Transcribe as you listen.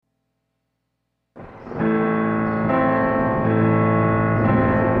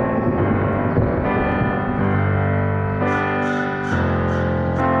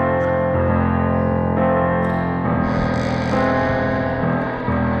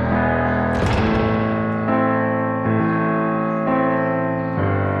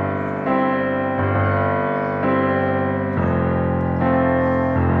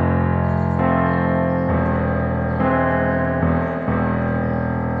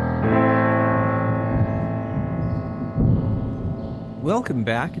Welcome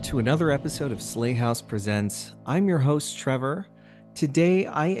back to another episode of Slay House Presents. I'm your host, Trevor. Today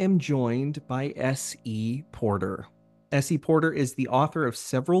I am joined by S.E. Porter. S.E. Porter is the author of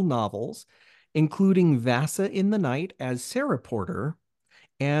several novels, including Vasa in the Night as Sarah Porter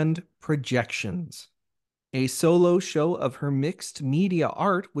and Projections. A solo show of her mixed media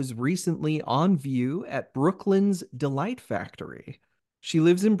art was recently on view at Brooklyn's Delight Factory. She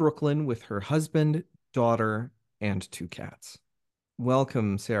lives in Brooklyn with her husband, daughter, and two cats.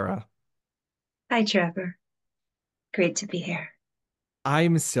 Welcome, Sarah. Hi, Trevor. Great to be here.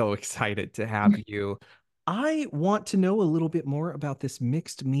 I'm so excited to have you. I want to know a little bit more about this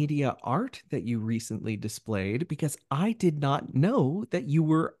mixed media art that you recently displayed because I did not know that you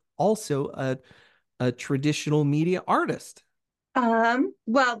were also a traditional media artist.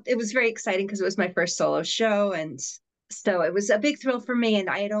 Well, it was very exciting because it was my first solo show, and so it was a big thrill for me. And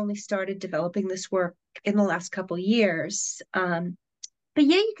I had only started developing this work in the last couple years. But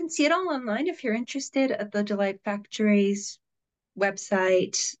yeah, you can see it all online if you're interested at the Delight Factory's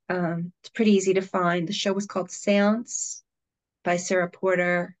website. It's pretty easy to find. The show was called Seance by Sarah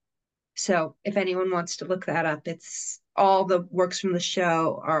Porter. So if anyone wants to look that up, it's all the works from the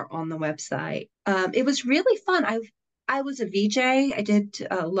show are on the website. It was really fun. I was a VJ. I did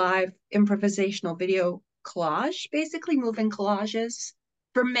a live improvisational video collage, basically moving collages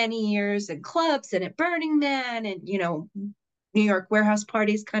for many years in clubs and at Burning Man and New York warehouse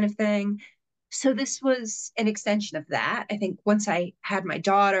parties kind of thing. So this was an extension of that. I think once I had my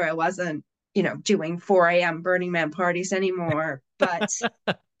daughter, I wasn't, doing 4 a.m. Burning Man parties anymore, but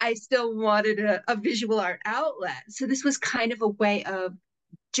I still wanted a visual art outlet. So this was kind of a way of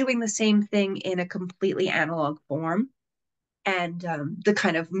doing the same thing in a completely analog form. And the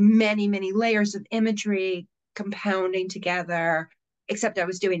kind of many, many layers of imagery compounding together, except I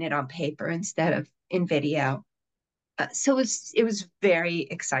was doing it on paper instead of in video. So it was very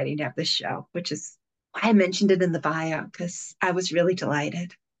exciting to have this show, which is why I mentioned it in the bio because I was really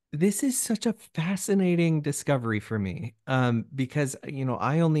delighted. This is such a fascinating discovery for me, because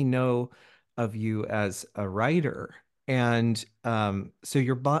I only know of you as a writer, and so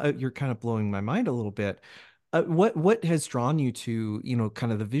you're kind of blowing my mind a little bit. What has drawn you to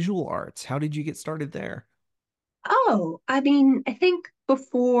kind of the visual arts? How did you get started there? Oh, I mean, I think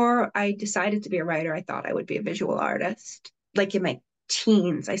before I decided to be a writer, I thought I would be a visual artist. Like in my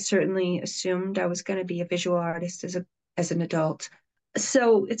teens, I certainly assumed I was going to be a visual artist as an adult.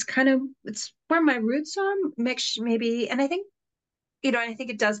 So it's where my roots are mixed maybe, and I think I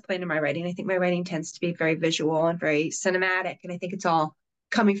think it does play into my writing. I think my writing tends to be very visual and very cinematic, and I think it's all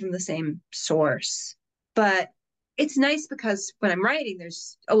coming from the same source. But it's nice because when I'm writing,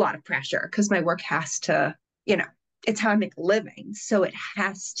 there's a lot of pressure because my work has to, you know, it's how I make a living. So it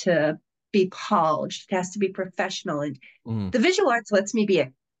has to be polished, it has to be professional. And Mm. the visual arts lets me be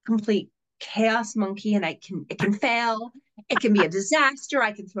a complete chaos monkey and it can fail. It can be a disaster.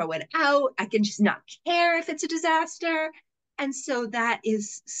 I can throw it out. I can just not care if it's a disaster. And so that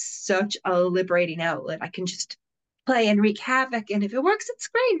is such a liberating outlet. I can just play and wreak havoc. And if it works, it's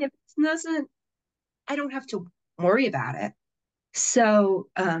great. If it doesn't, I don't have to worry about it. So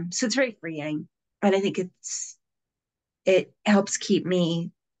it's very freeing. And I think it helps keep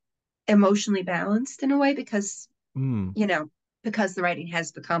me emotionally balanced in a way Mm. you know, because the writing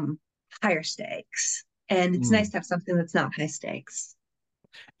has become higher stakes. And it's nice Mm. to have something that's not high stakes.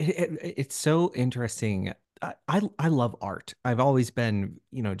 It's so interesting. I love art. I've always been,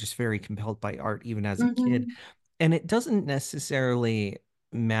 just very compelled by art, even as a kid. Mm-hmm. And it doesn't necessarily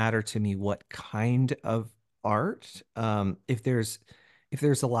matter to me what kind of art. If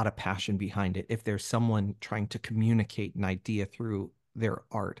there's a lot of passion behind it, if there's someone trying to communicate an idea through their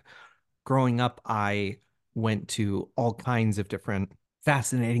art. Growing up, I went to all kinds of different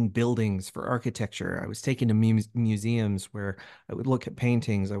fascinating buildings for architecture. I was taken to museums where I would look at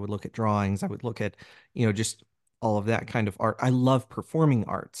paintings, I would look at drawings, I would look at, just all of that kind of art. I love performing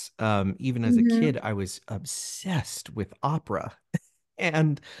arts. Even as a Mm-hmm. kid, I was obsessed with opera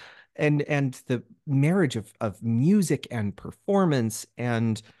and and the marriage of music and performance,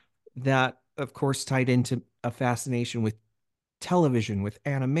 and that of course tied into a fascination with television, with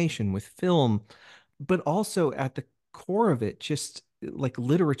animation, with film, but also at the core of it, just like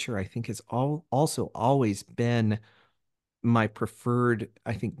literature, I think has also always been my preferred,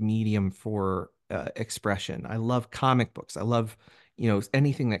 I think, medium for expression. I love comic books. I love,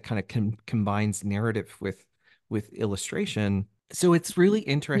 anything that kind of combines narrative with illustration. So it's really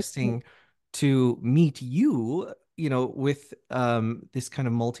interesting to meet you, with this kind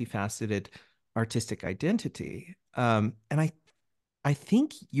of multifaceted artistic identity. And I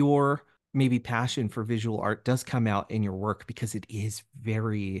think maybe passion for visual art does come out in your work because it is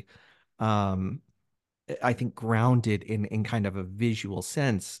very, um, I think, grounded in kind of a visual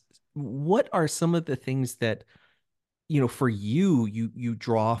sense. What are some of the things that, for you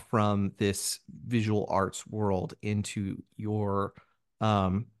draw from this visual arts world into your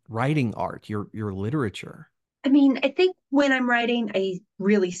writing art, your literature? I mean, I think when I'm writing, I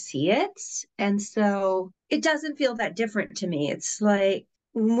really see it. And so it doesn't feel that different to me. It's like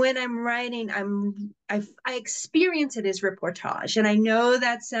when I'm writing, I experience it as reportage. And I know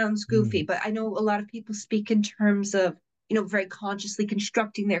that sounds goofy, Mm, but I know a lot of people speak in terms of, very consciously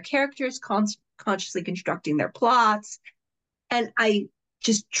constructing their characters, consciously constructing their plots. And I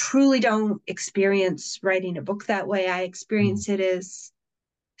just truly don't experience writing a book that way. I mm, experience it as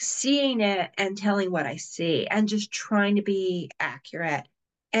seeing it and telling what I see and just trying to be accurate.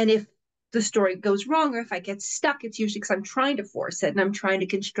 And if the story goes wrong or if I get stuck, it's usually because I'm trying to force it and I'm trying to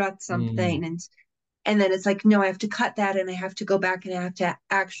construct mm, something. And then it's like, no, I have to cut that and I have to go back and I have to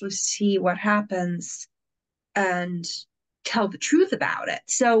actually see what happens and tell the truth about it.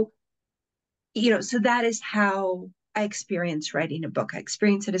 So, so that is how I experience writing a book. I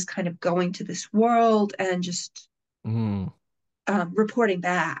experience it as kind of going to this world and just mm. reporting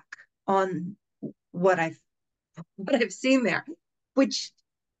back on what I've seen there, which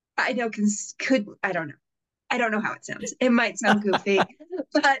I know could I don't know how it sounds. It might sound goofy,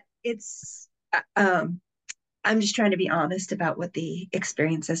 but it's I'm just trying to be honest about what the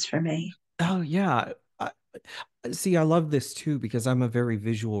experience is for me. Oh yeah. See, I love this too because I'm a very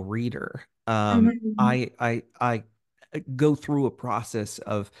visual reader. Mm-hmm. I go through a process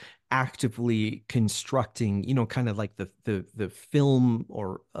of actively constructing, kind of like the film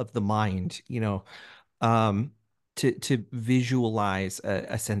or of the mind, um, to visualize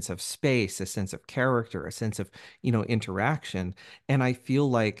a sense of space, a sense of character, a sense of, interaction. And I feel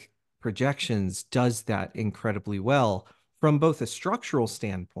like projections does that incredibly well from both a structural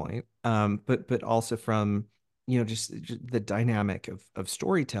standpoint, but also from, just the dynamic of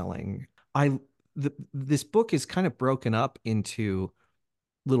storytelling. I this book is kind of broken up into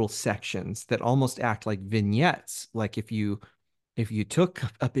little sections that almost act like vignettes. Like if you took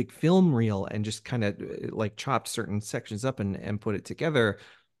a big film reel and just kind of like chopped certain sections up and put it together,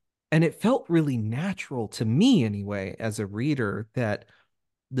 and it felt really natural to me anyway as a reader that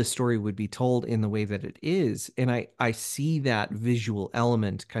the story would be told in the way that it is. And I see that visual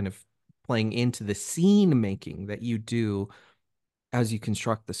element kind of playing into the scene making that you do as you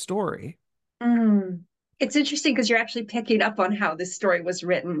construct the story. Mm. It's interesting because you're actually picking up on how this story was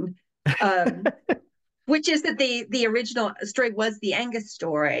written, um, which is that the original story was the Angus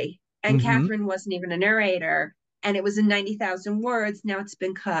story, and Hmm. Catherine wasn't even a narrator, and it was in 90,000 words. Now it's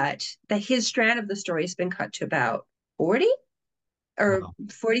been cut. That his strand of the story has been cut to about 40 or Wow.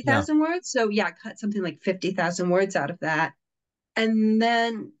 Yeah. 40,000 words. So yeah, I cut something like 50,000 words out of that. And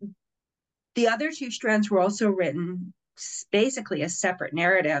then the other two strands were also written basically as separate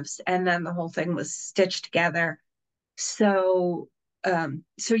narratives, and then the whole thing was stitched together. So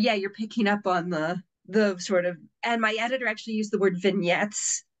so yeah, you're picking up on the sort of, and my editor actually used the word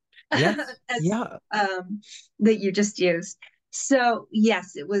vignettes Yes. as Yeah. that you just used. So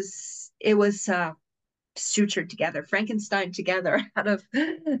yes, it was sutured together, Frankenstein together out of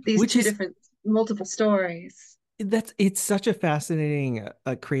these Which two is different multiple stories. it's such a fascinating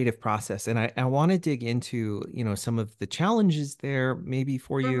creative process, and I want to dig into some of the challenges there maybe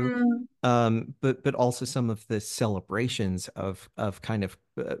for you, Mm, but also some of the celebrations of kind of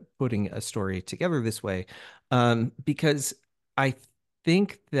putting a story together this way, because I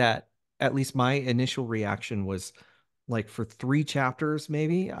think that at least my initial reaction was like for 3 chapters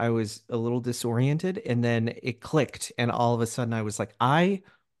maybe I was a little disoriented, and then it clicked, and all of a sudden I was like, I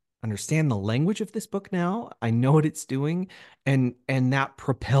understand the language of this book now. I know what it's doing, and that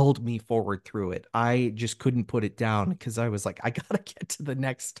propelled me forward through it. I just couldn't put it down because I was like, I gotta get to the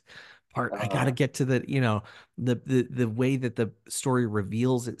next part. I gotta uh, get to the way that the story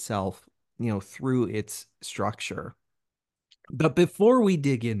reveals itself, through its structure. But before we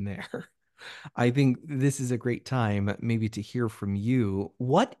dig in there, I think this is a great time maybe to hear from you.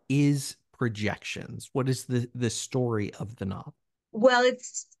 What is projections? What is the story of the novel? well,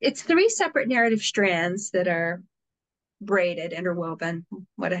 it's three separate narrative strands that are braided, interwoven,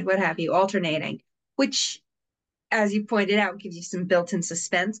 what have you, alternating, which, as you pointed out, gives you some built-in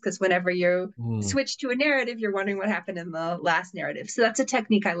suspense because whenever you Mm, switch to a narrative, you're wondering what happened in the last narrative. So that's a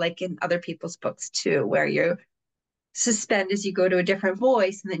technique I like in other people's books too, where you suspend as you go to a different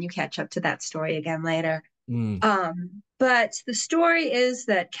voice and then you catch up to that story again later. mm, But the story is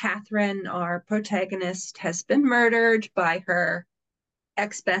that Catherine, our protagonist, has been murdered by her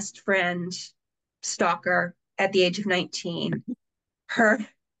ex-best friend stalker at the age of 19. Her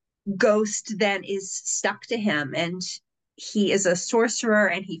ghost then is stuck to him, and he is a sorcerer,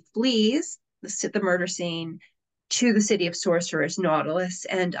 and he flees the murder scene to the city of sorcerers, Nautilus,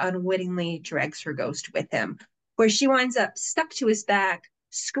 and unwittingly drags her ghost with him, where she winds up stuck to his back,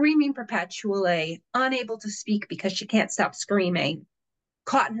 screaming perpetually, unable to speak because she can't stop screaming,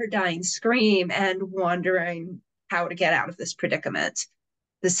 caught in her dying scream, and wondering how to get out of this predicament,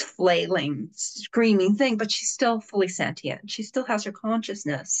 this flailing, screaming thing. But she's still fully sentient. She still has her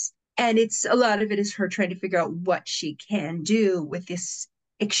consciousness. And it's a lot of it is her trying to figure out what she can do with this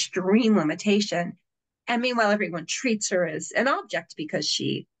extreme limitation. And meanwhile, everyone treats her as an object because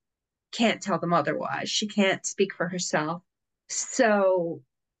she can't tell them otherwise. She can't speak for herself. So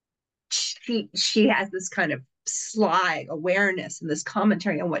she has this kind of sly awareness and this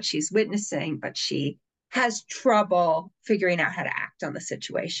commentary on what she's witnessing, but she has trouble figuring out how to act on the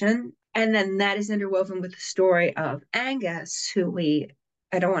situation. And then that is interwoven with the story of Angus, who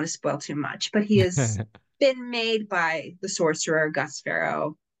I don't want to spoil too much, but he has been made by the sorcerer Gus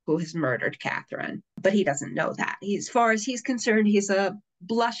Farrow, who has murdered Catherine. But he doesn't know that. As far as he's concerned, he's a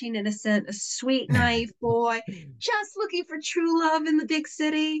blushing innocent, a sweet, naive boy, just looking for true love in the big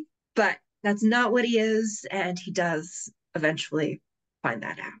city. But that's not what he is. And he does eventually find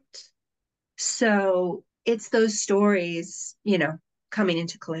that out. So it's those stories, coming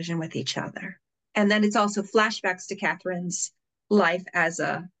into collision with each other. And then it's also flashbacks to Catherine's life as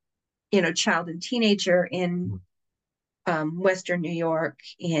a, child and teenager in Western New York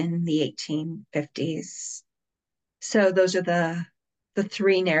in the 1850s. So those are the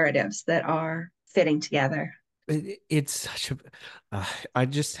three narratives that are fitting together. It's such a I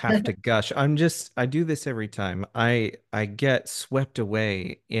just have to gush. I do this every time. I get swept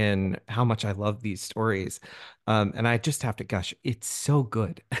away in how much I love these stories. And I just have to gush. It's so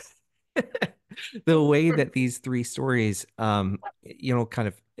good. The way that these three stories kind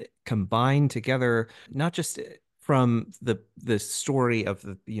of combine together, not just from the story of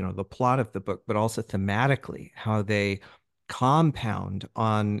the plot of the book, but also thematically, how they compound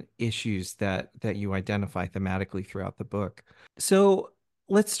on issues that you identify thematically throughout the book. So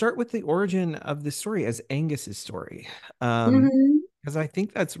let's start with the origin of the story as Angus's story. Mm-hmm. Because I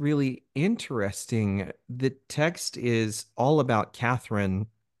think that's really interesting. The text is all about Catherine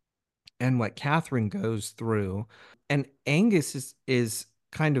and what Catherine goes through. And Angus is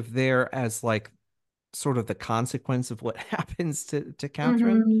kind of there as like sort of the consequence of what happens to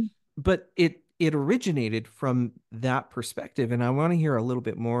Catherine. Mm-hmm. But it originated from that perspective. And I want to hear a little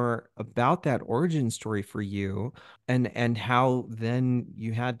bit more about that origin story for you and how then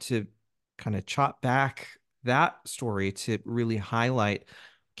you had to kind of chop back that story to really highlight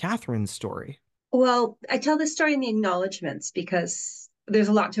Catherine's story. Well, I tell this story in the acknowledgments because there's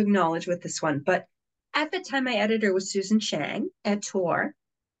a lot to acknowledge with this one. But at the time, my editor was Susan Chang at Tor.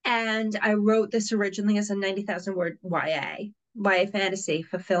 And I wrote this originally as a 90,000 word YA fantasy,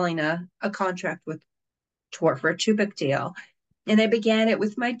 fulfilling a contract with Tor for a 2 book deal. And I began it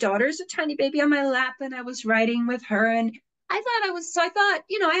with my daughter's a tiny baby on my lap, and I was writing with her. And I thought,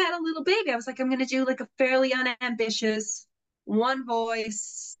 I had a little baby. I was like, I'm going to do like a fairly unambitious, one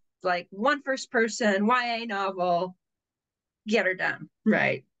voice, like one first person YA novel, get her done.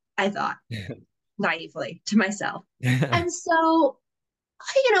 Right. I thought naively to myself. And so,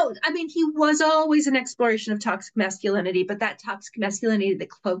 he was always an exploration of toxic masculinity, but that toxic masculinity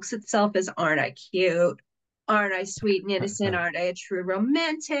that cloaks itself as, aren't I cute? Aren't I sweet and innocent? Aren't I a true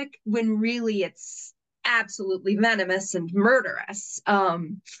romantic? When really it's absolutely venomous and murderous.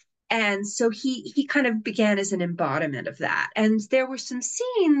 And so he kind of began as an embodiment of that. And there were some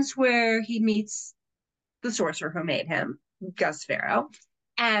scenes where he meets the sorcerer who made him, Gus Farrow,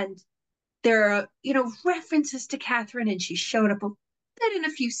 and there are, references to Catherine, and she showed up a bit in a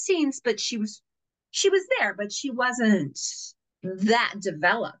few scenes, but she was there, but she wasn't that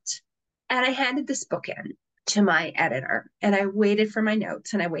developed. And I handed this book in to my editor, and I waited for my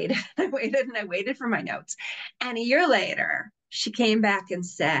notes, and I waited, and I waited, and I waited for my notes. And a year later, she came back and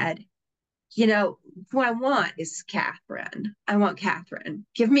said, who I want is Catherine. I want Catherine.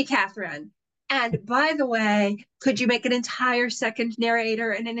 Give me Catherine. And by the way, could you make an entire second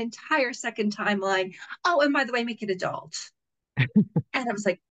narrator and an entire second timeline? Oh, and by the way, make it adult. And I was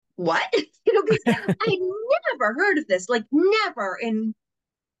like, what? Because I never heard of this, like never. And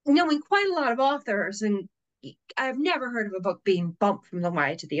knowing quite a lot of authors, and I've never heard of a book being bumped from the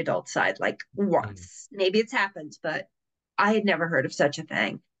YA to the adult side, like once. Maybe it's happened, but I had never heard of such a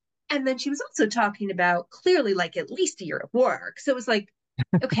thing. And then she was also talking about clearly like at least a year of work. So it was like,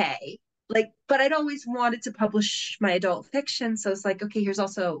 okay, like, but I'd always wanted to publish my adult fiction. So it's like, okay, here's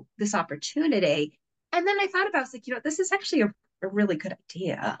also this opportunity. And then I thought about, I was like, this is actually a really good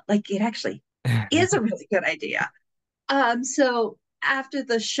idea. Like, it actually is a really good idea. So after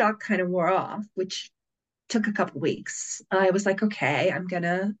the shock kind of wore off, which took a couple weeks, I was like, okay, I'm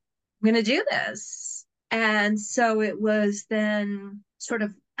gonna do this. And so it was then sort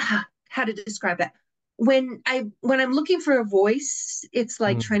of how to describe that. When I'm looking for a voice, it's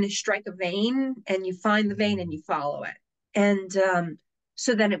like Mm, trying to strike a vein, and you find the vein and mm, you follow it. And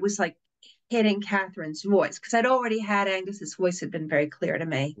so then it was like hitting Catherine's voice, because I'd already had Angus's voice had been very clear to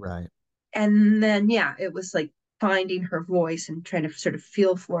me. right. And then yeah, it was like finding her voice and trying to sort of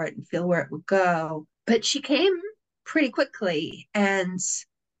feel for it and feel where it would go. But she came pretty quickly, and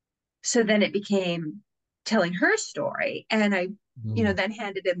so then it became telling her story. And I, Mm. then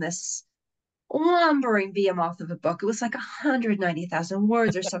handed in this lumbering behemoth of a book. It was like 190,000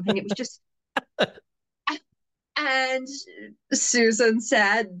 words or something. It was just, and Susan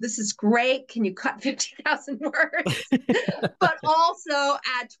said, "This is great. Can you cut 50,000 words? But also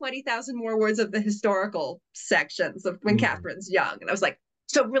add 20,000 more words of the historical sections of when Mm. Catherine's young." And I was like,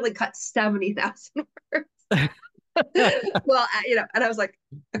 "So really cut 70,000 words." Well, and I was like,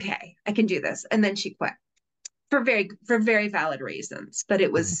 "Okay, I can do this." And then she quit for very valid reasons, but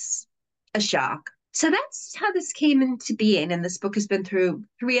it Mm. was a shock. So that's how this came into being. And this book has been through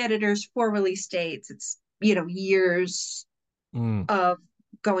 3 editors, 4 release dates. It's, years Mm. of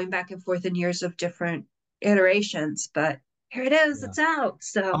going back and forth and years of different iterations. But here it is, Yeah. it's out.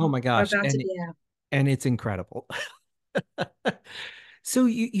 So Oh my we're gosh. about to be out. And it's incredible. So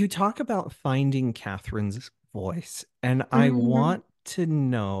you talk about finding Catherine's voice, and I Mm-hmm. want to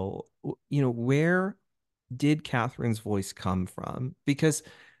know, where did Catherine's voice come from? Because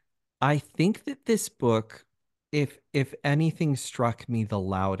I think that this book, if anything struck me the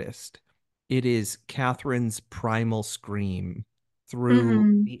loudest, it is Catherine's primal scream through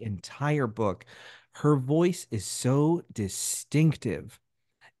Mm-hmm. the entire book. Her voice is so distinctive,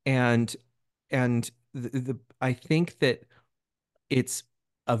 and I think that it's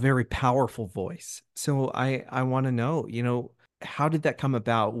a very powerful voice. So I want to know, how did that come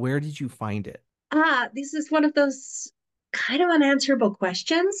about? Where did you find it? This is one of those kind of unanswerable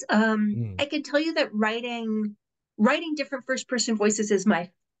questions. Mm, I can tell you that writing different first person voices is my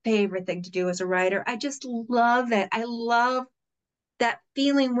favorite thing to do as a writer. I just love it. I love that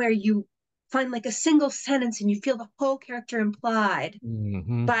feeling where you find like a single sentence and you feel the whole character implied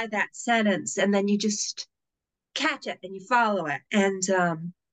hmm. by that sentence, and then you just catch it and you follow it. And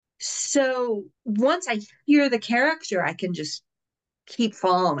so once I hear the character, I can just keep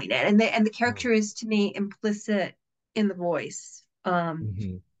following it. And the character is to me implicit in the voice.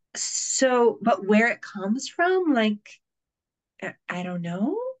 Mm-hmm. So but where it comes from, like, I don't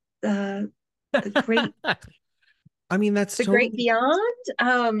know. The the great I mean, that's the great totally,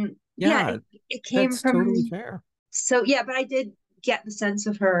 beyond. Yeah, yeah, it came that's totally from, fair. so yeah, but I did get the sense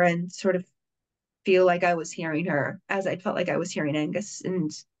of her and sort of feel like I was hearing her as I felt like I was hearing Angus. And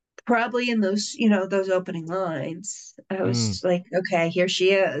probably in those opening lines, I Mm. was like, okay, here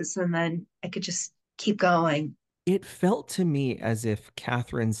she is. And then I could just keep going. It felt to me as if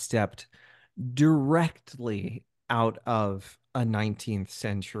Catherine stepped directly out of a 19th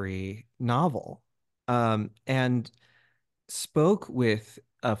century novel, and spoke with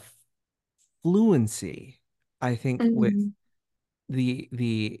a fluency, I think, with Mm-hmm.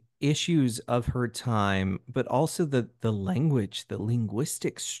 the issues of her time, but also the language, the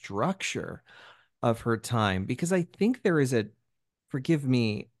linguistic structure of her time. Because I think there is a, forgive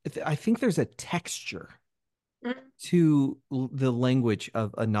me, I think there's a texture to the language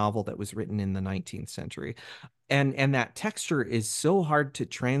of a novel that was written in the 19th century. And that texture is so hard to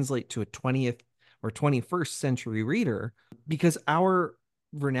translate to a 20th or 21st century reader, because our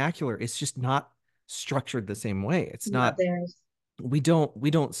vernacular is just not structured the same way. It's Not not, theirs. we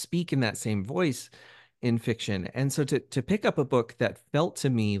don't speak in that same voice in fiction. And so to pick up a book that felt to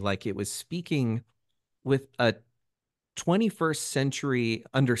me like it was speaking with a 21st century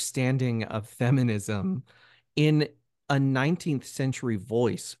understanding of feminism in a 19th century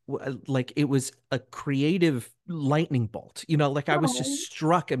voice, like it was a creative lightning bolt, like I was just Oh,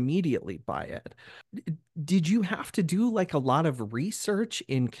 struck immediately by it. Did you have to do like a lot of research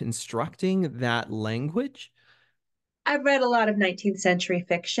in constructing that language? I've read a lot of 19th century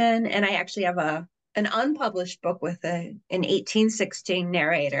fiction, and I actually have an unpublished book with an 1816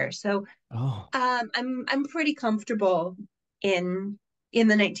 narrator. So Oh. I'm pretty comfortable in in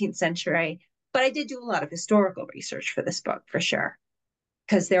the 19th century, but I did do a lot of historical research for this book for sure,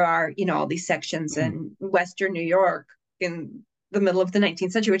 because there are all these sections Mm. in Western New York in the middle of the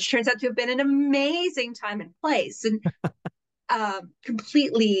 19th century, which turns out to have been an amazing time and place. And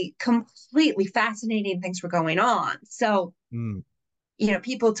completely fascinating things were going on. So, Mm,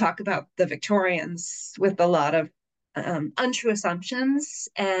 people talk about the Victorians with a lot of untrue assumptions.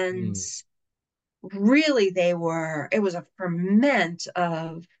 And mm, really, it was a ferment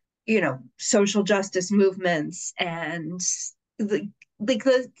of, social justice movements and the,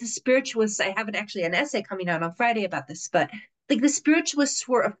 the spiritualists. I have actually an essay coming out on Friday about this, but like the spiritualists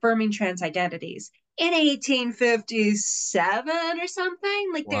were affirming trans identities in 1857 or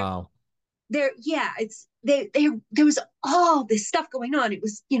something. Like wow. yeah, they there was all this stuff going on. It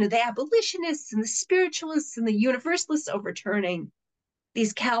was, the abolitionists and the spiritualists and the universalists overturning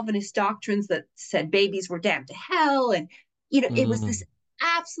these Calvinist doctrines that said babies were damned to hell. And, it was this Mm,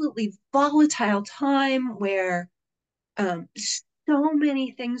 absolutely volatile time where so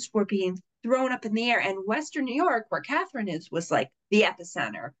many things were being thrown up in the air. And Western New York, where Catherine is, was like the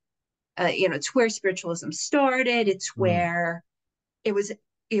epicenter. It's where spiritualism started. It's mm, where it was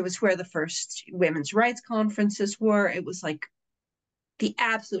it was where the first women's rights conferences were. It was like the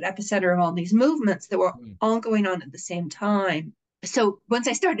absolute epicenter of all these movements that were mm, all going on at the same time. So once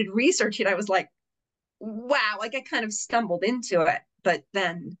I started researching, I was like, wow, like I kind of stumbled into it. But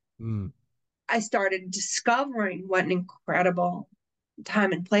then mm. I started discovering what an incredible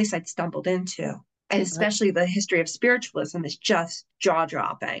time and place I'd stumbled into. And I- especially the history of spiritualism is just jaw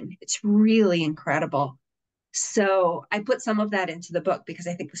dropping. It's really incredible. So I put some of that into the book because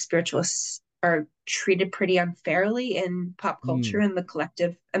I think the spiritualists are treated pretty unfairly in pop culture mm, and the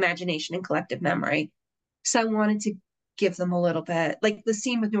collective imagination and collective memory. So I wanted to give them a little bit, like the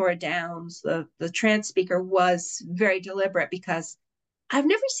scene with Nora Downs, the trance speaker was very deliberate because I've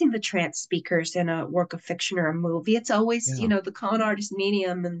never seen the trance speakers in a work of fiction or a movie. It's always, yeah. the con artist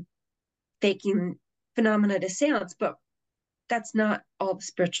medium and faking phenomena to seance, but that's not all the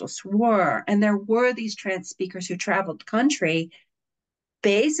spiritualists were. And there were these trance speakers who traveled the country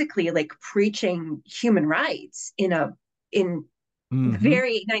basically like preaching human rights in Hmm.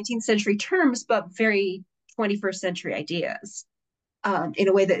 very 19th century terms, but very 21st century ideas, in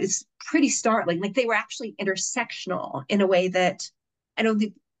a way that is pretty startling. Like they were actually intersectional in a way that I don't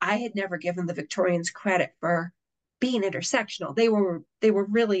think I had never given the Victorians credit for being intersectional. They were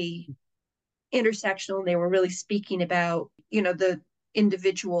really intersectional. They were really speaking about, the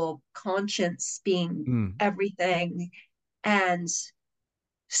individual conscience being Mm, everything. And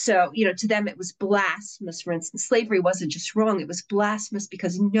so, to them, it was blasphemous. For instance, slavery wasn't just wrong, it was blasphemous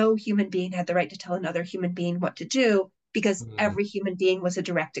because no human being had the right to tell another human being what to do, because mm, every human being was a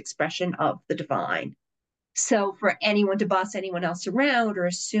direct expression of the divine. So, for anyone to boss anyone else around or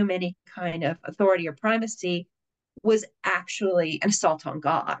assume any kind of authority or primacy was actually an assault on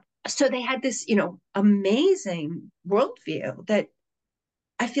God. So, they had this, amazing worldview that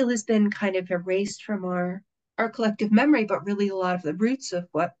I feel has been kind of erased from our collective memory, but really a lot of the roots of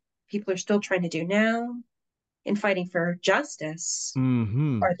what people are still trying to do now in fighting for justice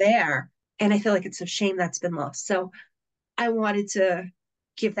hmm. are there. And I feel like it's a shame that's been lost. So I wanted to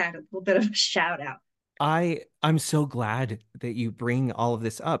give that a little bit of a shout out. I'm so glad that you bring all of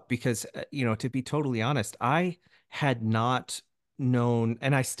this up because to be totally honest, I had not known,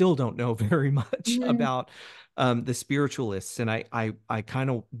 and I still don't know very much Mm-hmm. about the spiritualists. And I kind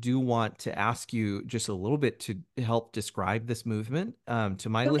of do want to ask you just a little bit to help describe this movement to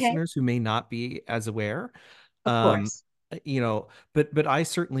my Okay, listeners who may not be as aware. of Um, course. but I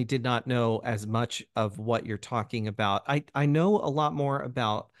certainly did not know as much of what you're talking about. I know a lot more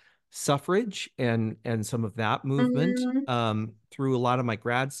about suffrage and some of that movement Mm-hmm. through a lot of my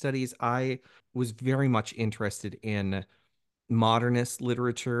grad studies. I was very much interested in modernist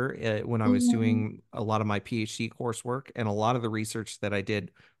literature when I was Mm-hmm. doing a lot of my PhD coursework, and a lot of the research that I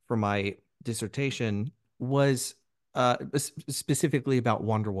did for my dissertation was specifically about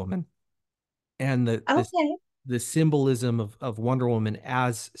Wonder Woman and Okay. the symbolism of Wonder Woman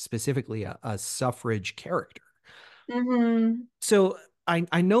as specifically a suffrage character. Mm-hmm. So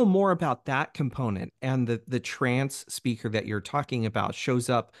I know more about that component, and the trance speaker that you're talking about shows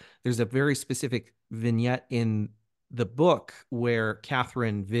up. There's a very specific vignette in the book where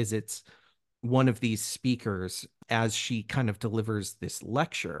Catherine visits one of these speakers as she kind of delivers this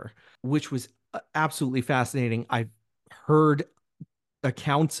lecture, which was absolutely fascinating. I've heard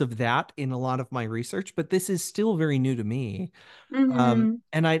accounts of that in a lot of my research, but this is still very new to me. Mm-hmm.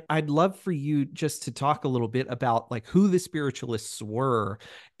 And I'd love for you just to talk a little bit about like who the spiritualists were,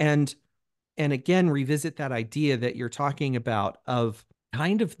 and and again revisit that idea that you're talking about of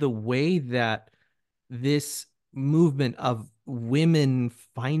kind of the way that this movement of women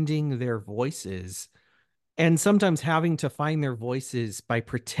finding their voices and sometimes having to find their voices by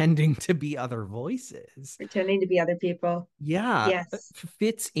pretending to be other voices. Pretending to be other people. Yeah, Yes.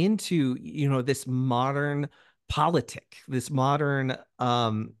 fits into, this modern politic, this modern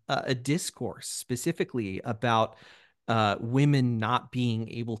a discourse specifically about women not being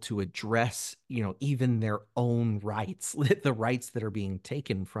able to address, even their own rights, the rights that are being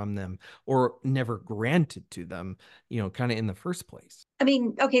taken from them or never granted to them, kind of in the first place. I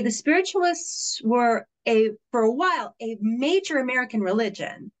mean, okay, the spiritualists were for a while a major American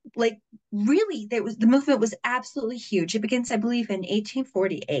religion. Like really, there was the movement was absolutely huge. It begins, I believe, in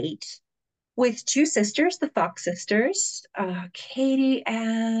 1848 with two sisters, the Fox sisters, Katie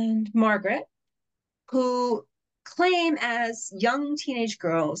and Margaret, who claim as young teenage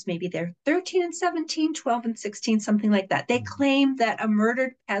girls, maybe they're 13 and 17, 12 and 16, something like that. They claim that a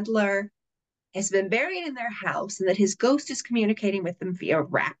murdered peddler has been buried in their house and that his ghost is communicating with them via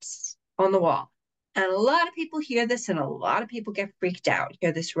raps on the wall. And a lot of people hear this and a lot of people get freaked out,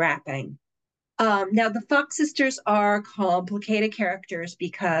 hear this rapping. Now, the Fox sisters are complicated characters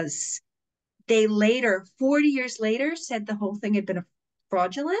because they later, 40 years later, said the whole thing had been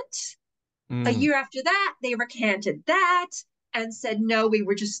fraudulent. A Mm, year after that, they recanted that and said, no, we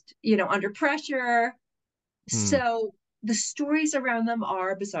were just, under pressure. mm. So the stories around them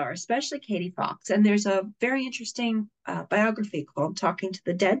are bizarre, especially Katie Fox. And there's a very interesting biography called Talking to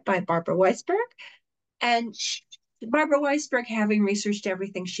the Dead by Barbara Weisberg. And Barbara Weisberg, having researched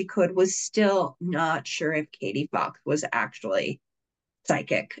everything she could, was still not sure if Katie Fox was actually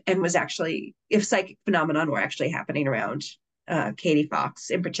psychic and was actually, if psychic phenomenon were actually happening around Katie Fox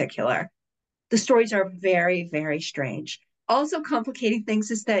in particular. The stories are very, very strange. Also, complicating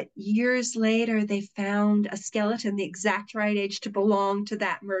things is that years later, they found a skeleton the exact right age to belong to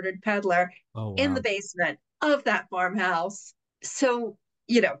that murdered peddler Oh, in the wow. basement of that farmhouse. So,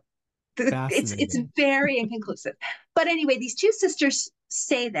 you know, it's Fascinating. very inconclusive. But anyway, these two sisters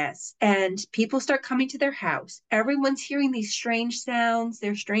say this, and people start coming to their house. Everyone's hearing these strange sounds,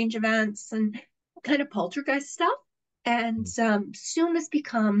 their strange events, and kind of poltergeist stuff. And soon this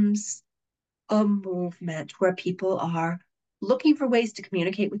becomes a movement where people are looking for ways to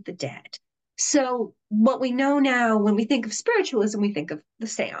communicate with the dead. So, what we know now, when we think of spiritualism, we think of the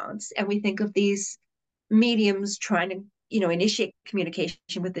seance and we think of these mediums trying to, initiate communication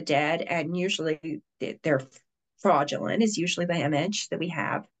with the dead. And usually they're fraudulent, is usually the image that we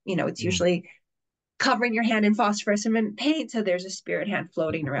have. It's Mm. usually covering your hand in phosphorescent paint. So there's a spirit hand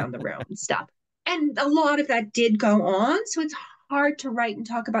floating around the room and stuff. And a lot of that did go on. So it's hard to write and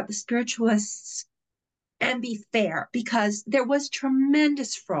talk about the spiritualists and be fair because there was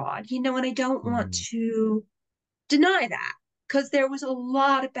tremendous fraud, and I don't want Mm. to deny that because there was a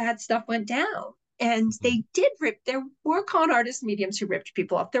lot of bad stuff went down. And Mm. there were con artist mediums who ripped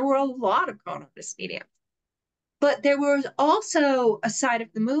people off. There were a lot of con artist mediums. But there was also a side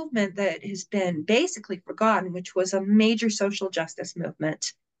of the movement that has been basically forgotten, which was a major social justice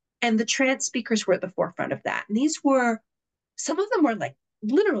movement. And the trans speakers were at the forefront of that. And some of them were like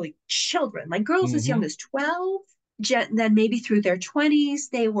literally children, like girls as young Mhm. as 12, then maybe through their 20s.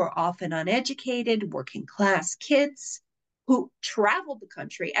 They were often uneducated, working class kids who traveled the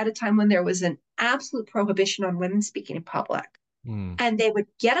country at a time when there was an absolute prohibition on women speaking in public. Mm. And they would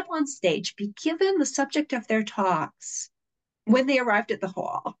get up on stage, be given the subject of their talks when they arrived at the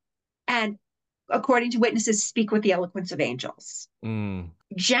hall, and according to witnesses, speak with the eloquence of angels, Mm.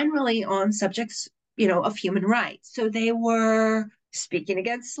 generally on subjects, of human rights. So they were speaking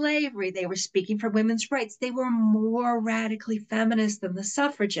against slavery. They were speaking for women's rights. They were more radically feminist than the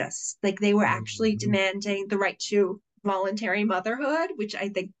suffragists. Like they were actually Mhm. demanding the right to voluntary motherhood, which I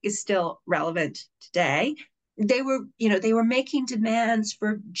think is still relevant today. They were making demands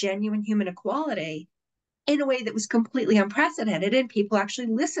for genuine human equality in a way that was completely unprecedented. And people actually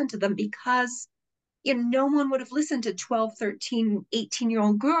listened to them because no one would have listened to 12, 13,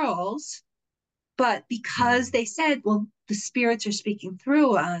 18-year-old girls. But because Mm. they said, well, the spirits are speaking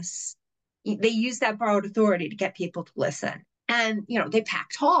through us, they used that borrowed authority to get people to listen. And, they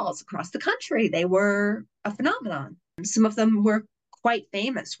packed halls across the country. They were a phenomenon. Some of them were quite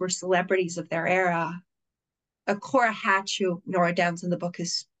famous, were celebrities of their era. Cora Hatch, who Nora Downs in the book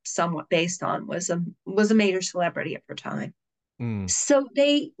is somewhat based on, was a major celebrity of her time. Mm. So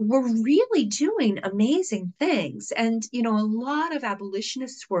they were really doing amazing things. And, a lot of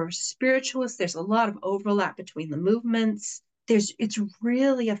abolitionists were spiritualists. There's a lot of overlap between the movements. It's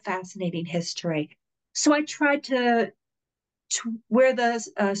really a fascinating history. So I tried where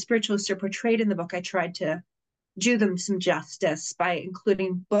the spiritualists are portrayed in the book, I tried to do them some justice by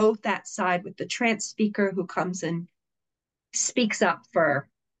including both that side with the trance speaker who comes and speaks up for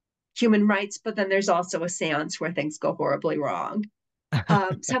human rights, but then there's also a seance where things go horribly wrong.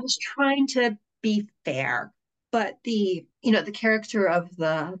 So I was trying to be fair, but the character of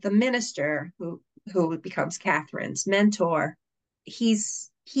the minister who becomes Catherine's mentor, he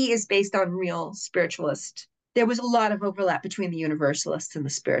is based on real spiritualist. There was a lot of overlap between the Universalists and the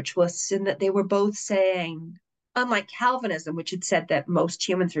spiritualists in that they were both saying, unlike Calvinism, which had said that most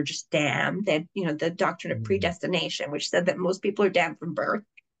humans are just damned, that the doctrine of Mm, predestination, which said that most people are damned from birth,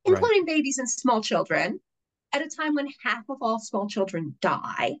 right. including babies and small children, at a time when half of all small children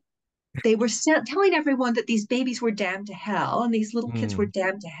die. They were telling everyone that these babies were damned to hell and these little kids were Mm,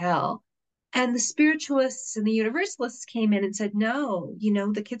 damned to hell. And the spiritualists and the universalists came in and said, no,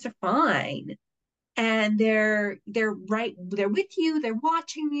 the kids are fine. And they're right, they're with you, they're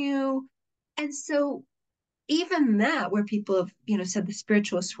watching you. And so even that, where people have, said the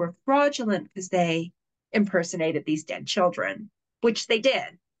spiritualists were fraudulent because they impersonated these dead children, which they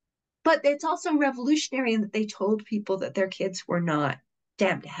did. But it's also revolutionary in that they told people that their kids were not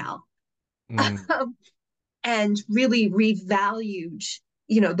damned to hell. mm, um, and really revalued,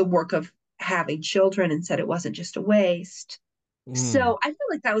 the work of having children and said it wasn't just a waste. mm, So I feel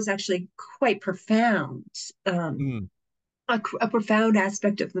like that was actually quite profound, um, mm, a profound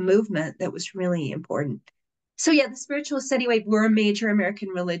aspect of the movement that was really important. So yeah, the spiritualists anyway were a major American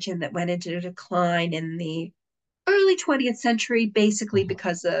religion that went into decline in the early 20th century, basically uh-huh,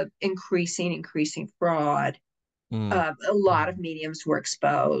 because of increasing fraud. mm, A lot of mm, mediums were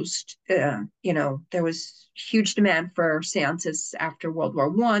exposed. There was huge demand for seances after World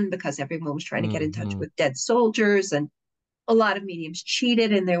War I because everyone was trying to get in touch mhm, with dead soldiers, and a lot of mediums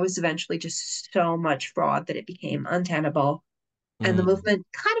cheated, and there was eventually just so much fraud that it became untenable, and the mm. movement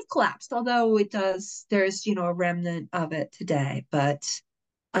kind of collapsed. Although there's a remnant of it today. But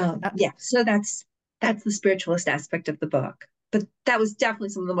Uh, yeah, so that's the spiritualist aspect of the book. But that was definitely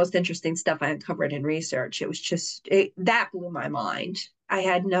some of the most interesting stuff I uncovered in research. It was that blew my mind. I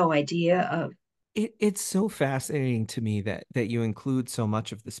had no idea of. it's so fascinating to me that you include so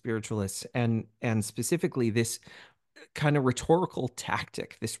much of the spiritualists and specifically this kind of rhetorical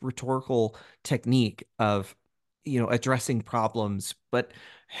tactic, this rhetorical technique of, addressing problems, but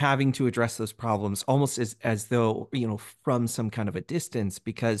having to address those problems almost as though, from some kind of a distance,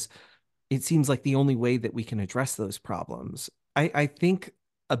 because it seems like the only way that we can address those problems. I think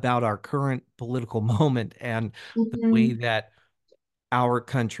about our current political moment and the way Mm-hmm. that our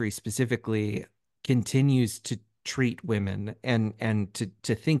country specifically continues to treat women and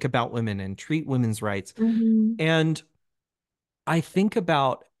to think about women and treat women's rights. Mm-hmm. And I think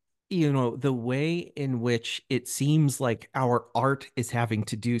about, the way in which it seems like our art is having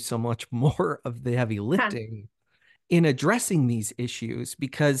to do so much more of the heavy Huh. lifting in addressing these issues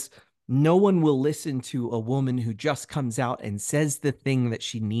because no one will listen to a woman who just comes out and says the thing that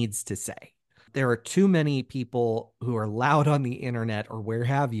she needs to say. There are too many people who are loud on the internet or where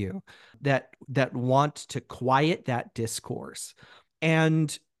have you that want to quiet that discourse.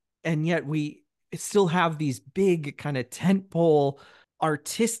 And yet we still have these big kind of tentpole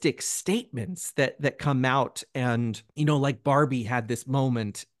artistic statements that come out, and like Barbie had this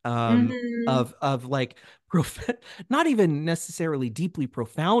moment Mm-hmm. of like prof- not even necessarily deeply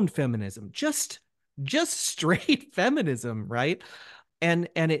profound feminism, just straight feminism, right? And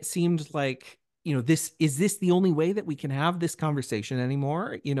it seemed like, this is this the only way that we can have this conversation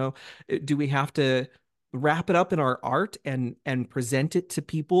anymore? Do we have to wrap it up in our art and present it to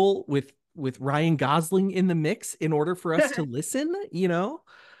people with Ryan Gosling in the mix in order for us to listen?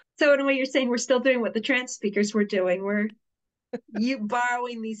 So in a way, you're saying we're still doing what the trance speakers were doing. We're you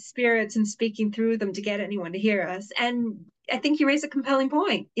borrowing these spirits and speaking through them to get anyone to hear us. And I think you raise a compelling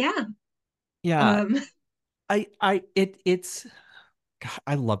point. Yeah. Yeah, Um, it's God,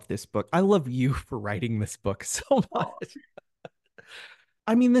 I love this book. I love you for writing this book so oh, much.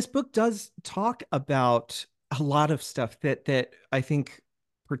 I mean, this book does talk about a lot of stuff that I think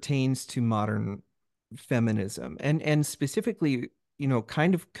pertains to modern feminism and specifically,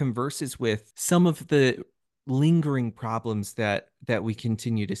 kind of converses with some of the lingering problems that we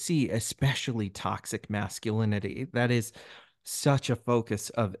continue to see, especially toxic masculinity. That is such a focus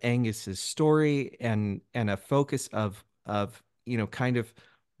of Angus's story and a focus of kind of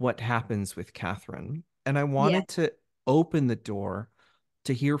what happens with Catherine. And I yeah. wanted to open the door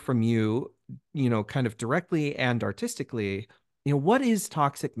to hear from you, kind of directly and artistically, what is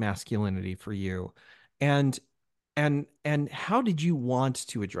toxic masculinity for you? And and how did you want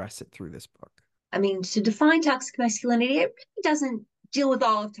to address it through this book? I mean, to define toxic masculinity, it really doesn't deal with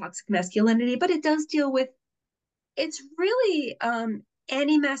all of toxic masculinity, but it does deal with it's really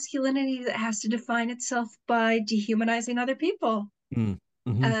any masculinity that has to define itself by dehumanizing other people. Mm.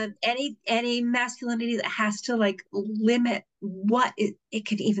 Hmm. Any masculinity that has to like limit what it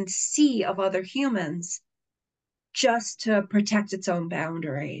could even see of other humans just to protect its own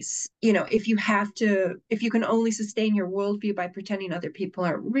boundaries. If you can only sustain your worldview by pretending other people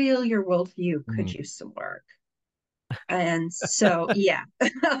aren't real, your worldview could Mm. use some work. And so, yeah.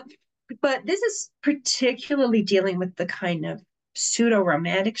 But this is particularly dealing with the kind of pseudo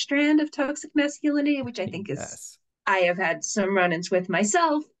romantic strand of toxic masculinity, which I think is, Yes. I have had some run ins with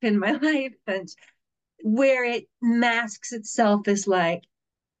myself in my life, and where it masks itself as like,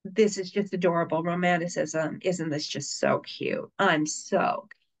 this is just adorable romanticism. Isn't this just so cute? I'm so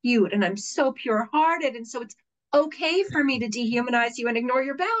cute and I'm so pure hearted. And so it's okay for me to dehumanize you and ignore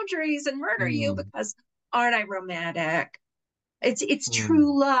your boundaries and murder you Mm. because aren't I romantic? It's Mm.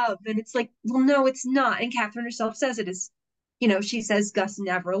 true love. And it's like, well, no, it's not. And Catherine herself says it is, she says Gus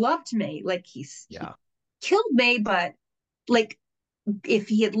never loved me. Like he Yeah. killed me, but like if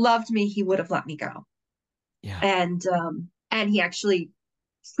he had loved me, he would have let me go. Yeah. And he actually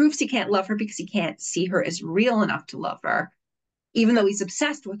proves he can't love her because he can't see her as real enough to love her, even though he's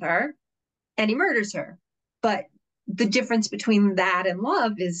obsessed with her and he murders her. But the difference between that and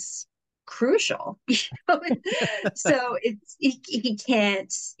love is crucial. So he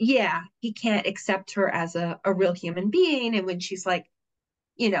can't, yeah, he can't accept her as a real human being. And when she's like,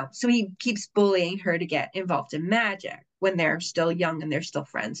 so he keeps bullying her to get involved in magic when they're still young and they're still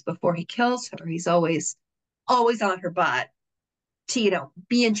friends before he kills her. He's always on her butt to,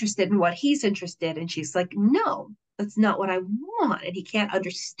 be interested in what he's interested in. And she's like, no, that's not what I want. And he can't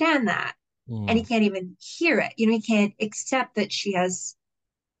understand that. And he Mm. can't even hear it. He can't accept that she has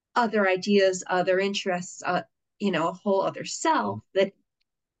other ideas, other interests, a whole other self that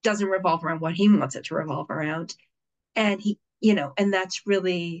doesn't revolve around what he wants it to revolve around. And and that's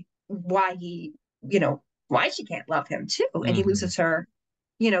really why why she can't love him too. And he Hmm. loses her,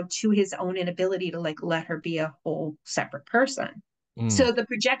 to his own inability to like let her be a whole separate person. Mm. So the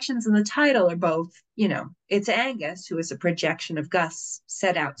projections in the title are both, it's Angus, who is a projection of Gus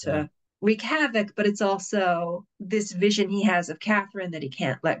set out Yeah. to wreak havoc, but it's also this vision he has of Catherine that he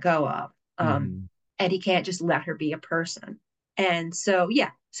can't let go of. Hmm. And he can't just let her be a person. And so,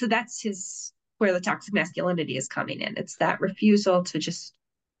 yeah, so that's where the toxic masculinity is coming in. It's that refusal to just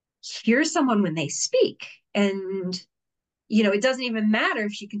hear someone when they speak. And, it doesn't even matter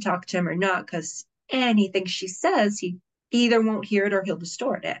if she can talk to him or not, because anything she says, he either won't hear it or he'll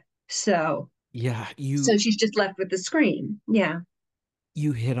distort it. So, Yeah. so You she's just left with the scream. Yeah.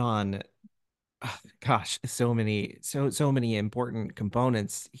 you hit on gosh, so many important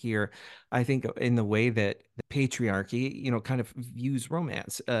components here. I think in the way that the patriarchy, kind of views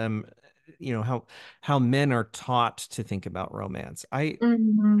romance. How men are taught to think about romance.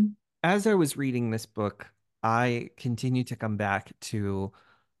 Mm-hmm. As I was reading this book, I continue to come back to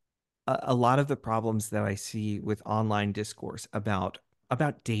a lot of the problems that I see with online discourse about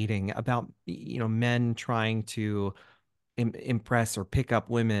dating, about men trying to impress or pick up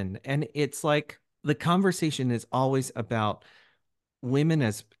women. And it's like the conversation is always about women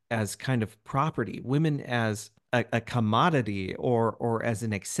as kind of property, women as a commodity or as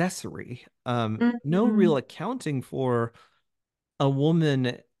an accessory. No Mm-hmm. real accounting for a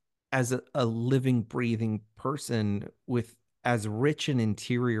woman as a living, breathing person with as rich an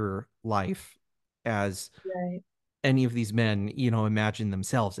interior life as Right. any of these men, imagine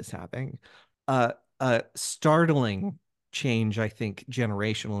themselves as having. A startling change, I think,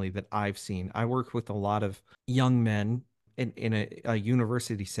 generationally that I've seen. I work with a lot of young men in a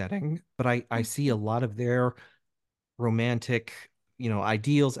university setting, but I see a lot of their romantic,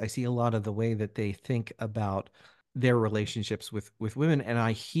 ideals. I see a lot of the way that they think about their relationships with women, and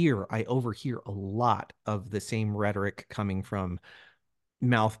I overhear a lot of the same rhetoric coming from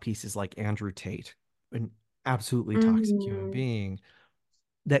mouthpieces like Andrew Tate, an absolutely toxic human Mm-hmm. being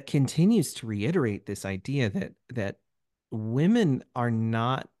that continues to reiterate this idea that women are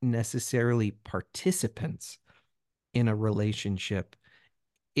not necessarily participants in a relationship.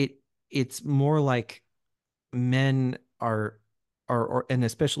 It it's more like men are and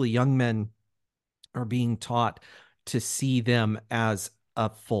especially young men are being taught to see them as a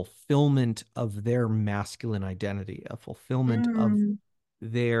fulfillment of their masculine identity, a fulfillment of Mm-hmm.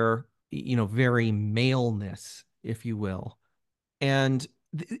 their, very maleness, if you will. And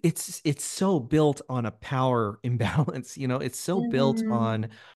it's so built on a power imbalance, it's so built Mm-hmm. on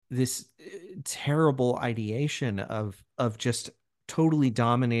this terrible ideation of just totally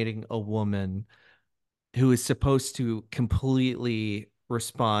dominating a woman who is supposed to completely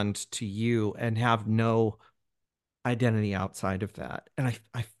respond to you and have no identity outside of that. And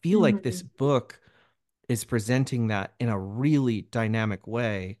I feel like this Mm-hmm. book is presenting that in a really dynamic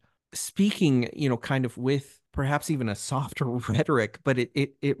way, speaking, kind of with perhaps even a softer rhetoric, but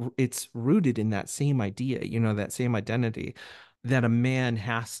it's rooted in that same idea, that same identity that a man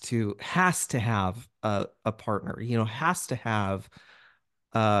has to have a partner, has to have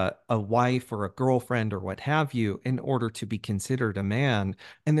a wife or a girlfriend or what have you in order to be considered a man.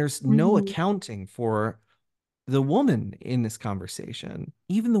 And there's no Mm-hmm. accounting for the woman in this conversation,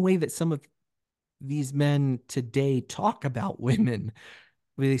 even the way that some of these men today talk about women,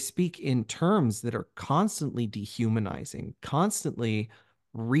 where they speak in terms that are constantly dehumanizing, constantly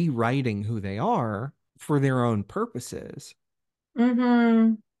rewriting who they are for their own purposes.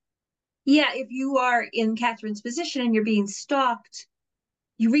 Mm-hmm. Yeah, if you are in Catherine's position and you're being stalked,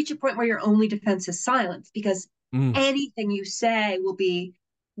 you reach a point where your only defense is silence because Mm, anything you say will be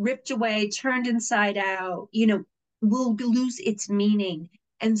ripped away, turned inside out, will lose its meaning.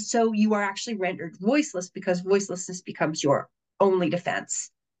 And so you are actually rendered voiceless because voicelessness becomes your only defense.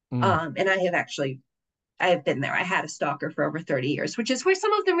 mm, And I have been there. I had a stalker for over 30 years, which is where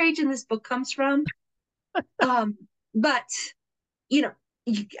some of the rage in this book comes from. Um, but you know,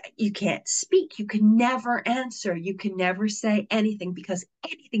 you, you can't speak. You can never answer. You can never say anything because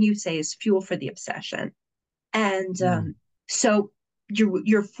anything you say is fuel for the obsession. And mm, so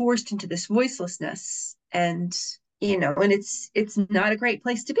you're forced into this voicelessness, and and it's not a great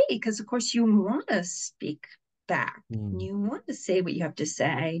place to be because, of course, you want to speak back. mm, You want to say what you have to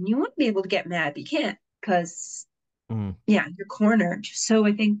say, and you want to be able to get mad, but you can't because mm. yeah, you're cornered. So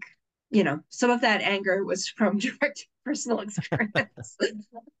I think, some of that anger was from direct personal experience.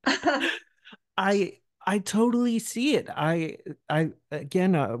 I totally see it. I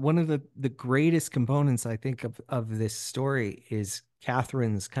again, one of the greatest components I think of this story is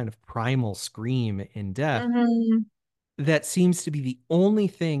Catherine's kind of primal scream in death Mhm. that seems to be the only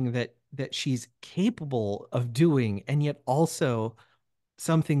thing that she's capable of doing, and yet also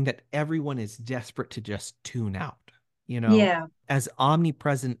something that everyone is desperate to just tune out. Yeah, As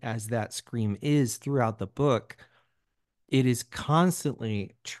omnipresent as that scream is throughout the book, it is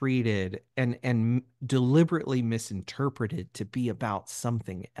constantly treated and deliberately misinterpreted to be about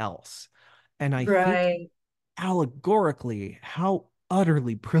something else. And I think right. allegorically how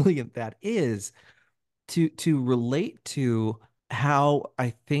utterly brilliant that is to relate to how I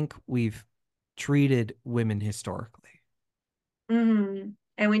think we've treated women historically.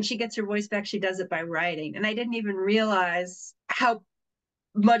 And when she gets her voice back, she does it by writing. And I didn't even realize how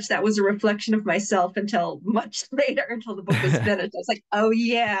much that was a reflection of myself until much later, until the book was finished. I was like, oh,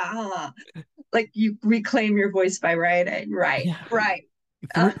 yeah, huh? Like you reclaim your voice by writing. Right, Yeah, right.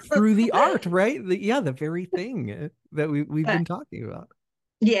 through the art, right? The very thing that we've But been talking about.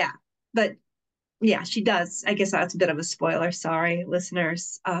 yeah, but yeah, she does. I guess that's a bit of a spoiler. Sorry,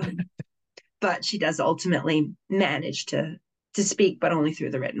 listeners. But she does ultimately manage to speak, but only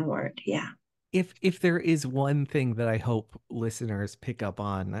through the written word. Yeah. If there is one thing that I hope listeners pick up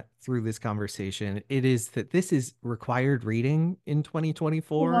on through this conversation, it is that this is required reading in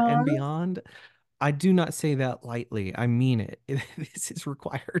 2024 and Aww. beyond. I do not say that lightly. I mean it. This is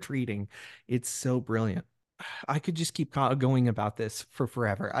required reading. It's so brilliant. I could just keep going about this for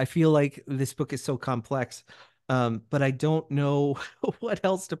forever. I feel like this book is so complex, but I don't know what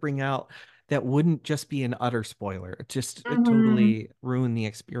else to bring out that wouldn't just be an utter spoiler, just Mm-hmm. totally ruin the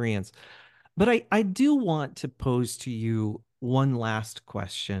experience. But I do want to pose to you one last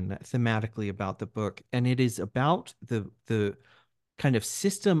question thematically about the book, and it is about the kind of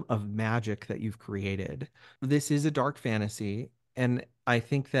system of magic that you've created. This is a dark fantasy, and I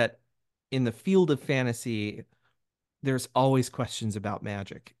think that in the field of fantasy, there's always questions about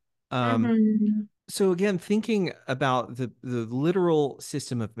magic. Um, Mm-hmm. so again, thinking about the literal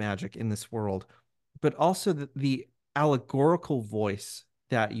system of magic in this world, but also the allegorical voice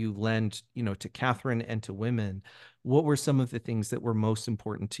that you lend, to Catherine and to women, what were some of the things that were most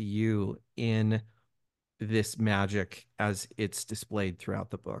important to you in this magic as it's displayed throughout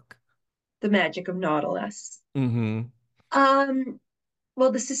the book? The magic of Nautilus. Mm-hmm. Um,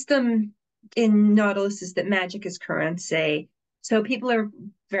 well, the system in Nautilus is that magic is currency. So people are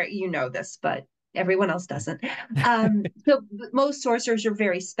very, this, but everyone else doesn't. So most sorcerers are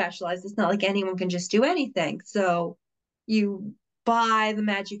very specialized. It's not like anyone can just do anything. So you buy the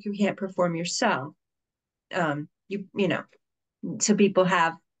magic you can't perform yourself. So people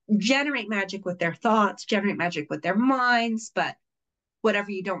have generate magic with their thoughts, generate magic with their minds, but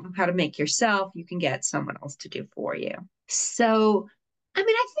whatever you don't know how to make yourself, you can get someone else to do for you. So, I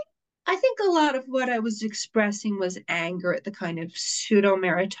mean, I think a lot of what I was expressing was anger at the kind of pseudo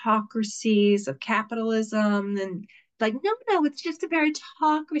meritocracies of capitalism and like, no, it's just a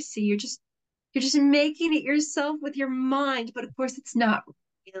meritocracy. You're just You're just making it yourself with your mind. But of course, it's not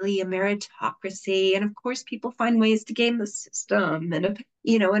really a meritocracy. And of course, people find ways to game the system. And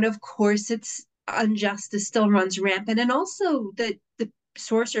of course, it's injustice still runs rampant. And also the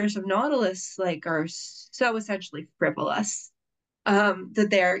sorcerers of Nautilus like are so essentially frivolous.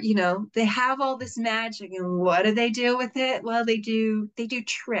 That they have all this magic, and what do they do with it? Well, they do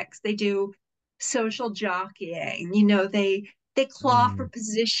tricks, they do social jockeying, they claw for Mm.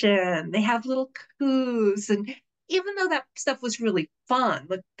 position, they have little coups. And even though that stuff was really fun,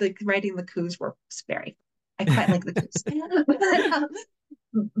 like writing the coups was very fun. I quite like the coups.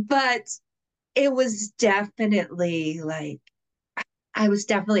 But it was definitely like I was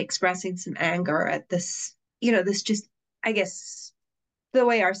definitely expressing some anger at this just, I guess, the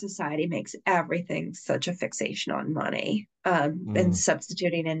way our society makes everything such a fixation on money, and Mm.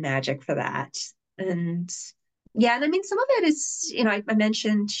 substituting in magic for that. And yeah, and I mean, some of it is, I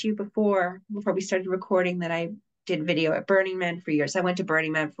mentioned to you before we started recording that I did video at Burning Man for years. I went to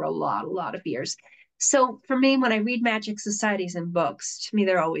Burning Man for a lot of years. So for me, when I read magic societies and books, to me,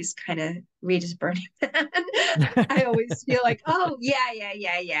 they're always kind of read as Burning Man. I always feel like, oh yeah, yeah,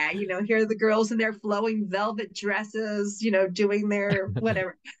 yeah, yeah. Here are the girls in their flowing velvet dresses, doing their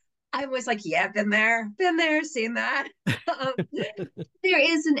whatever. I was like, yeah, been there, seen that. Um, there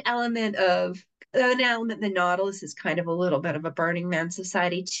is an element that Nautilus is kind of a little bit of a Burning Man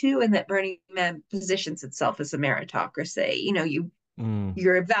society too, and that Burning Man positions itself as a meritocracy. Mm.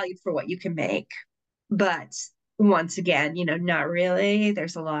 You're valued for what you can make. But once again, not really.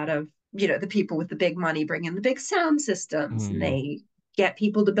 There's a lot of, the people with the big money bring in the big sound systems, and Mm. they get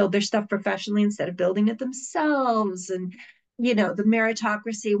people to build their stuff professionally instead of building it themselves. And, the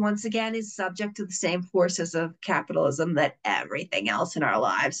meritocracy, once again, is subject to the same forces of capitalism that everything else in our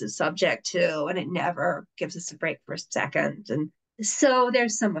lives is subject to. And it never gives us a break for a second. And so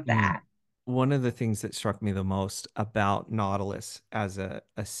there's some of Mm. that. One of the things that struck me the most about Nautilus as a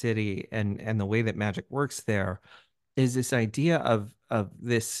city and the way that magic works there is this idea of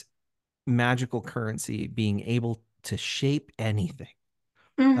this magical currency being able to shape anything.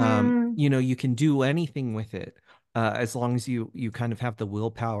 Mm-hmm. You can do anything with it, as long as you kind of have the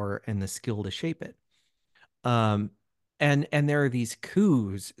willpower and the skill to shape it. Um, and there are these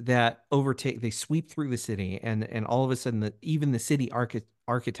coups that overtake, they sweep through the city, and all of a sudden, even the city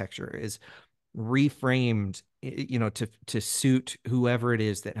architecture is reframed, to suit whoever it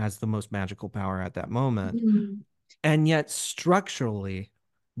is that has the most magical power at that moment. Mm-hmm. And yet, structurally,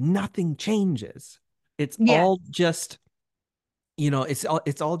 nothing changes. It's Yes. all just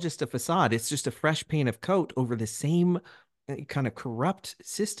it's all just a facade. It's just a fresh paint of coat over the same kind of corrupt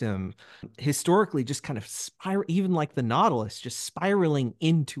system, historically just kind of spiral, even like the Nautilus, just spiraling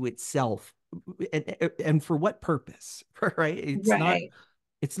into itself. And for what purpose? Right? Right.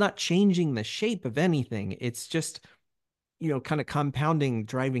 It's not changing the shape of anything. It's just, kind of compounding,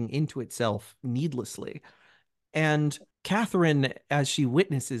 driving into itself needlessly. And Catherine, as she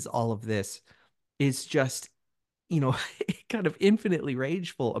witnesses all of this, is just, you know, kind of infinitely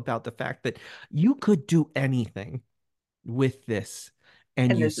rageful about the fact that you could do anything with this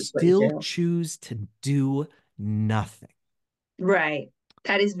and And you this is what you still do. choose to do nothing. Right.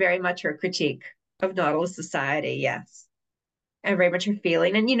 That is very much her critique of Nautilus society, yes. And very much her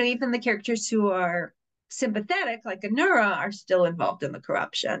feeling. And, even the characters who are sympathetic, like Anura, are still involved in the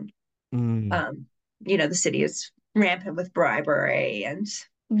corruption. Mm. Um, the city is rampant with bribery, and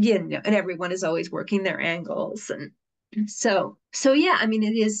everyone is always working their angles. And so yeah, I mean,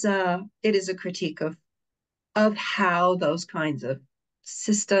 it is a critique of how those kinds of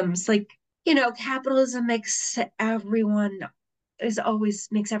systems, like, capitalism makes everyone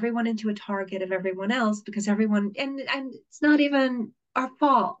into a target of everyone else, because everyone, and it's not even our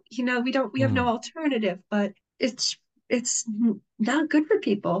fault. We have no Mm. alternative, but it's not good for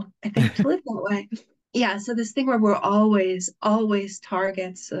people, I think, to live that way. Yeah, so this thing where we're always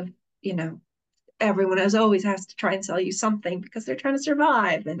targets of, you know everyone always has to try and sell you something because they're trying to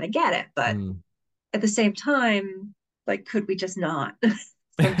survive, and I get it, but Mm. at the same time, like, could we just not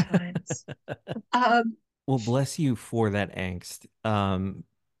sometimes? um Well, bless you for that angst.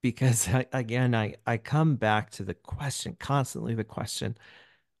 Because again, I come back to the question, constantly the question,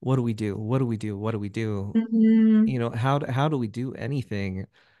 what do we do? What do we do? What do we do? mhm, How do we do anything?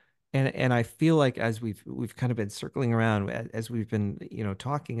 And I feel like as we've kind of been circling around, as we've been,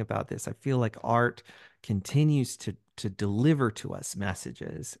 talking about this, I feel like art continues to deliver to us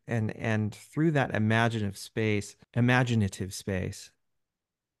messages, and through that imaginative space,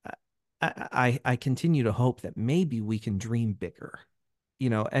 I continue to hope that maybe we can dream bigger,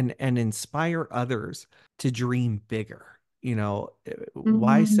 and inspire others to dream bigger.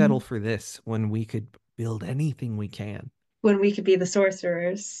 why settle Mhm. for this when we could build anything we can? When we could be the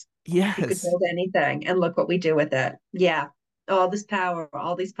sorcerers who could Yes, build anything, and look what we do with it. Yeah. All this power,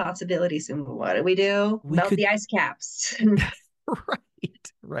 all these possibilities. And what do? we Melt could. the ice caps.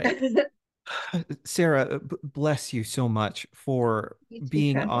 Right, right. Sarah, bless you so much for You too,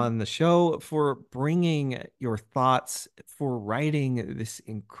 being Trevor. on the show, for bringing your thoughts, for writing this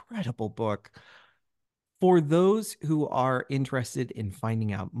incredible book. For those who are interested in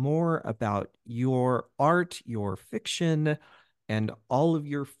finding out more about your art, your fiction, and all of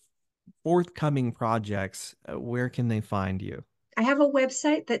your forthcoming projects, where can they find you? I have a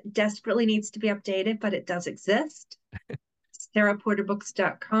website that desperately needs to be updated, but it does exist.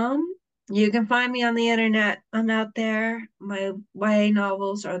 sarahporterbooks.com. You can find me on the internet. I'm out there. My YA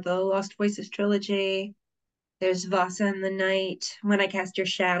novels are the Lost Voices trilogy. There's Vasa in the Night, When I Cast Your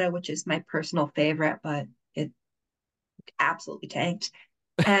Shadow, which is my personal favorite, but it absolutely tanked.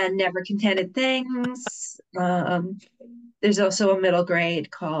 And Never Contented Things. There's also a middle grade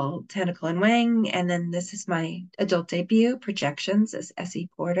called Tentacle and Wing. And then this is my adult debut, Projections, as S.E.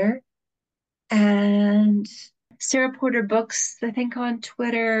 Porter. And Sarah Porter Books, I think on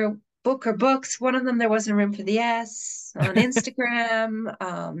Twitter, Book or Books. One of them, there wasn't room for the S. On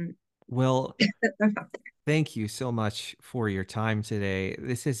Instagram. Well, thank you so much for your time today.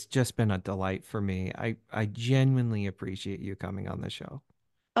 This has just been a delight for me. I genuinely appreciate you coming on the show.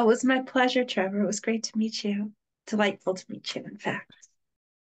 Oh, it was my pleasure, Trevor. It was great to meet you. Delightful to meet you, in fact.